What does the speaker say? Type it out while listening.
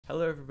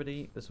Hello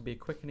everybody, this will be a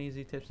quick and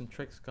easy tips and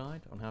tricks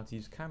guide on how to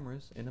use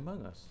cameras in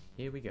Among Us.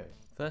 Here we go.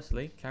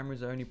 Firstly,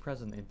 cameras are only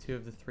present in 2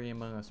 of the 3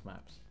 Among Us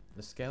maps,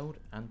 the Skeld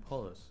and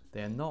Polis.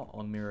 They are not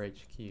on Mirror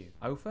HQ.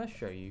 I will first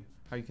show you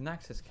how you can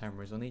access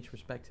cameras on each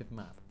respective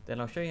map.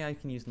 Then I'll show you how you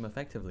can use them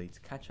effectively to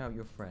catch out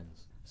your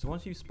friends. So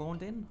once you've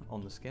spawned in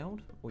on the Skeld,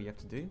 all you have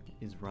to do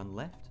is run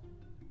left,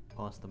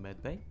 past the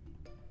medbay,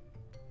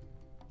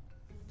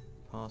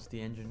 past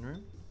the engine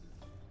room,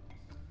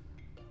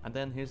 and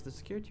then here's the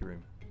security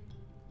room.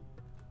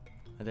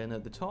 And then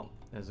at the top,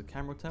 there's a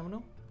camera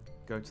terminal.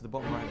 Go to the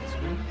bottom right of the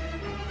screen.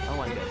 Oh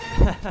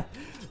my god.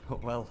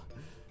 Well,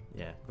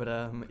 yeah.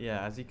 But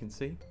yeah, as you can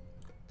see,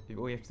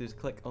 all you have to do is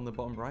click on the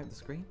bottom right of the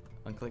screen,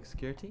 unclick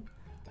security,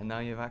 and now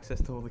you have access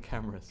to all the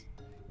cameras.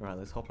 Alright,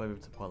 let's hop over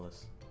to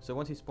Polis. So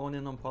once you spawn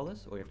in on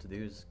Polis, all you have to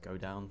do is go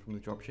down from the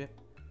dropship,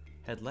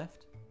 head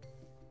left,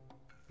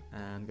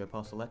 and go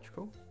past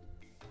electrical.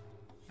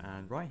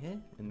 And right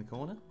here, in the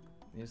corner,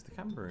 is the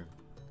camera room.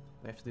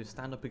 All you have to do is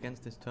stand up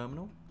against this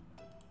terminal,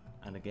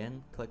 and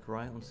again click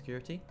right on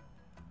security,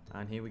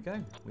 and here we go,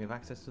 we have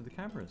access to the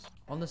cameras.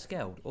 On the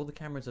Skeld, all the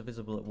cameras are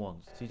visible at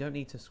once, so you don't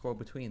need to scroll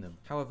between them.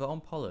 However, on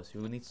Polis, you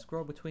will need to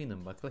scroll between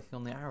them by clicking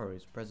on the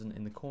arrows present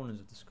in the corners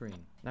of the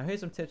screen. Now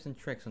here's some tips and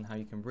tricks on how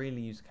you can really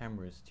use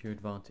cameras to your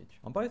advantage.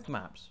 On both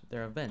maps,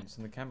 there are vents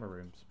in the camera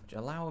rooms, which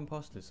allow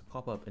imposters to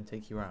pop up and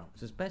take you out,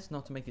 so it's best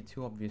not to make it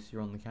too obvious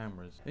you're on the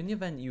cameras. In the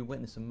event you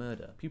witness a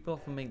murder, people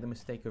often make the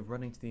mistake of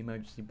running to the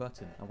emergency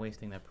button and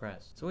wasting their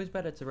press. It's always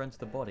better to run to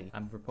the body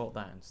and report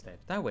that instead.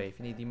 That way, if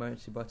you need the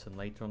emergency button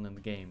later on in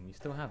the game, you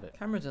still have it.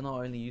 Cameras are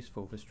not only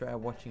useful for straight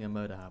out watching a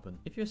murder happen.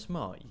 If you're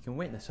smart, you can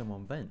witness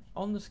someone vent.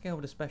 On the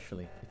Skeld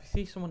especially, if you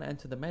see someone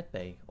enter the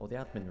medbay or the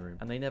admin room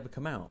and they never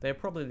come out, they are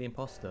probably the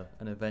imposter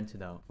and have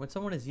vented out. When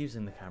someone is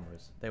using the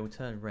cameras, they will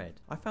turn red.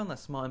 I found that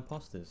smart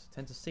imposters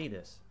tend to see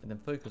this and then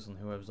focus on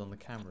whoever's on the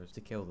cameras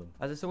to kill them,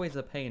 as it's always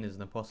a pain as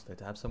an imposter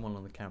to have someone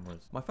on the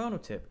cameras. My final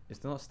tip is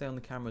to not stay on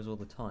the cameras all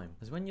the time,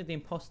 as when you're the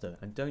imposter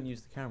and don't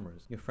use the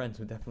cameras, your friends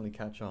will definitely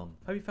catch on.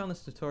 Hope you found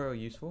this tutorial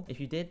useful. If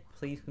you did,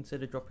 please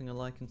consider dropping a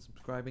like and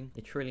subscribing.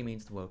 It truly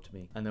means the world to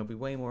me, and there'll be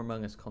way more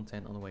Among Us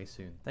content on the way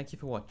soon. Thank you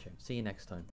for watching. See you next time.